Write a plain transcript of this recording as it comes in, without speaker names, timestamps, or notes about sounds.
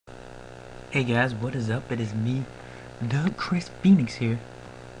Hey guys, what is up? It is me, TheChrisPhoenix here,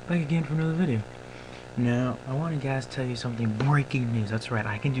 back again for another video. Now, I want to guys tell you something, breaking news. That's right,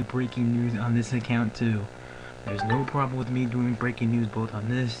 I can do breaking news on this account too. There's no problem with me doing breaking news both on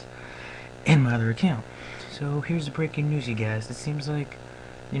this and my other account. So here's the breaking news, you guys. It seems like,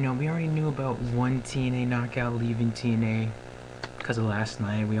 we already knew about one TNA knockout leaving TNA because of last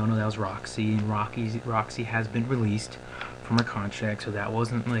night. We all know that was Roxxi, and Roxxi has been released from her contract, so that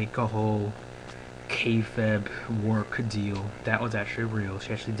wasn't like a whole kayfabe work deal. That was actually real.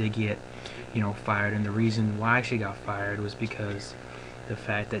 She actually did get, fired, and the reason why she got fired was because the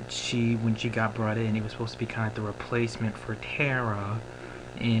fact that when she got brought in, it was supposed to be kind of the replacement for Tara,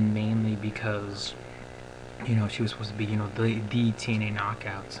 and mainly because, she was supposed to be, the TNA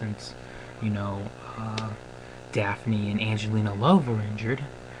knockout since, you know, uh, Daphne and Angelina Love were injured.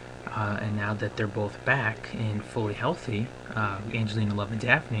 And now that they're both back and fully healthy, Angelina Love and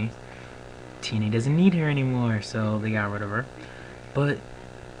Daphne, TNA doesn't need her anymore, so they got rid of her. But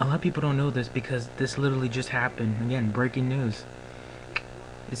a lot of people don't know this because this literally just happened. Again, breaking news.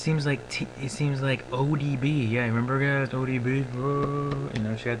 It seems like ODB. Yeah, remember guys,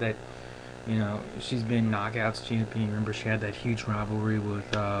 ODB. She had that. She's been knockouts champion. Remember, she had that huge rivalry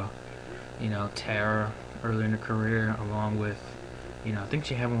with Tara earlier in her career, along with. I think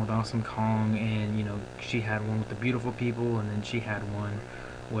she had one with Awesome Kong, and she had one with the Beautiful People, and then she had one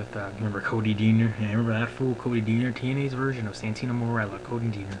with remember Cody Deaner? Yeah, remember that fool, Cody Deaner, TNA's version of Santino Morella, Cody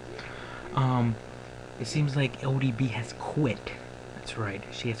Deaner. It seems like ODB has quit. That's right,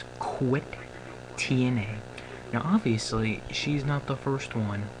 she has quit TNA. Now, obviously, she's not the first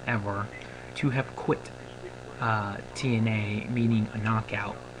one ever to have quit TNA, meaning a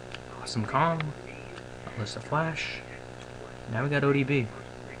knockout. Awesome Kong, Alyssa Flash. Now we got ODB.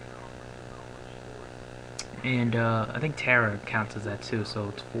 And I think Tara counts as that too, so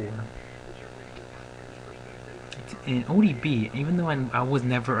it's 4. And ODB, even though I was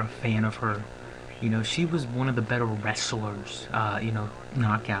never a fan of her, she was one of the better wrestlers,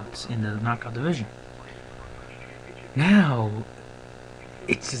 knockouts in the knockout division. Now,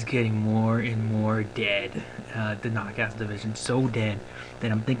 it's just getting more and more dead. The knockouts division, so dead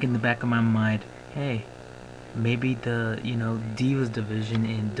that I'm thinking in the back of my mind, hey, maybe the Divas division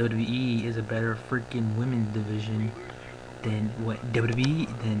in WWE is a better freaking women's division than what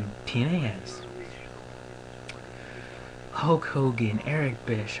than TNA has. Hulk Hogan, Eric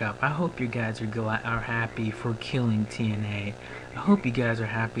Bischoff. I hope you guys are happy for killing TNA. I hope you guys are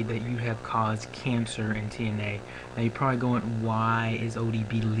happy that you have caused cancer in TNA. Now you're probably going, why is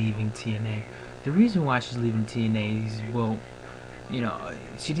ODB leaving TNA? The reason why she's leaving TNA is, well,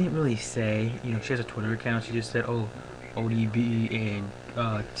 she didn't really say, she has a Twitter account, she just said, oh, ODB and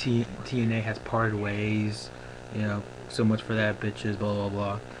TNA has parted ways, so much for that, bitches, blah,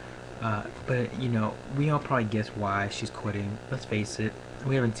 blah, blah. But, we all probably guess why she's quitting. Let's face it,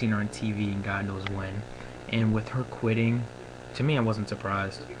 we haven't seen her on TV in God knows when. And with her quitting, to me, I wasn't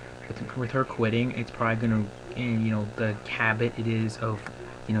surprised. With her quitting, it's probably going to, and, the habit it is of,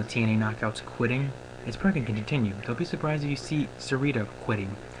 TNA knockouts quitting, it's probably going to continue. Don't be surprised if you see Sarita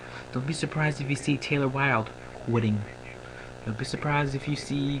quitting. Don't be surprised if you see Taylor Wilde quitting. Don't be surprised if you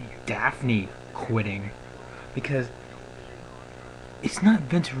see Daphne quitting. Because it's not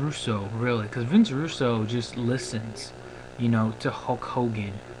Vince Russo, really. Because Vince Russo just listens, to Hulk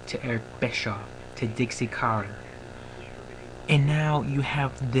Hogan, to Eric Bischoff, to Dixie Carter. And now you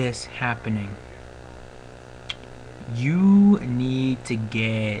have this happening. You need to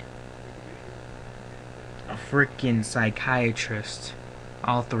get a freaking psychiatrist,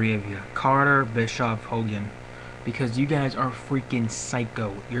 all 3 of you, Carter, Bischoff, Hogan, because you guys are freaking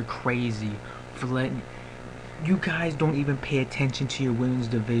psycho. You're crazy for letting. You guys don't even pay attention to your women's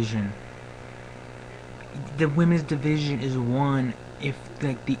division. The women's division is one, if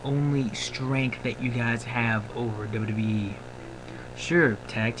like the only strength that you guys have over WWE. Sure,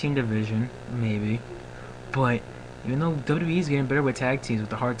 tag team division, maybe, but even though WWE is getting better with tag teams with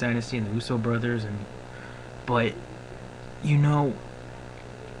the Hart Dynasty and the Uso brothers, but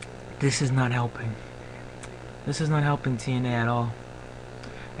this is not helping. This is not helping TNA at all.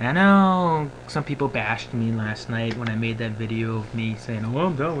 And I know some people bashed me last night when I made that video of me saying, oh,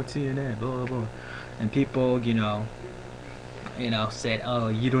 I'm done with TNA, blah, blah, blah. And people, said, oh,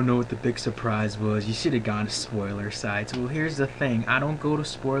 you don't know what the big surprise was. You should have gone to spoiler sites. Well, here's the thing. I don't go to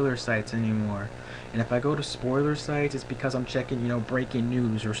spoiler sites anymore. And if I go to spoiler sites, it's because I'm checking, breaking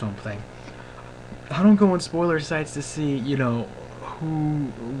news or something. I don't go on spoiler sites to see,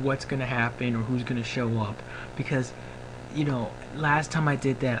 what's going to happen or who's going to show up. Because you know, last time I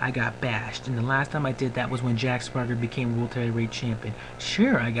did that, I got bashed, and the last time I did that was when Jack Sparker became World Heavyweight Champion.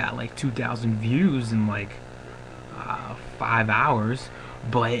 Sure, I got like 2,000 views in like 5 hours,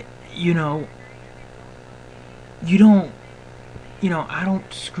 but you know, you don't, I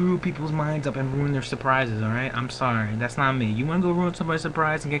don't screw people's minds up and ruin their surprises. All right, I'm sorry, that's not me. You want to go ruin somebody's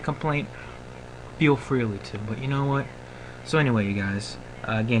surprise and get a complaint? Feel freely to, but you know what? So anyway, you guys,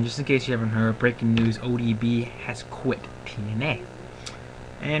 again, just in case you haven't heard, breaking news: ODB has quit TNA.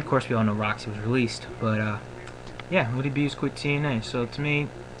 And of course, we all know Roxxi was released, but yeah, ODB has quit TNA. So to me,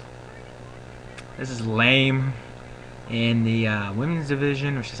 this is lame. And the women's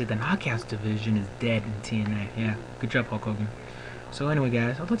division, or should I say the knockouts division, is dead in TNA. Yeah, good job, Hulk Hogan. So anyway,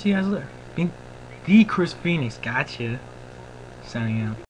 guys, I'll talk to you guys later. The Chris Phoenix, gotcha. Signing out.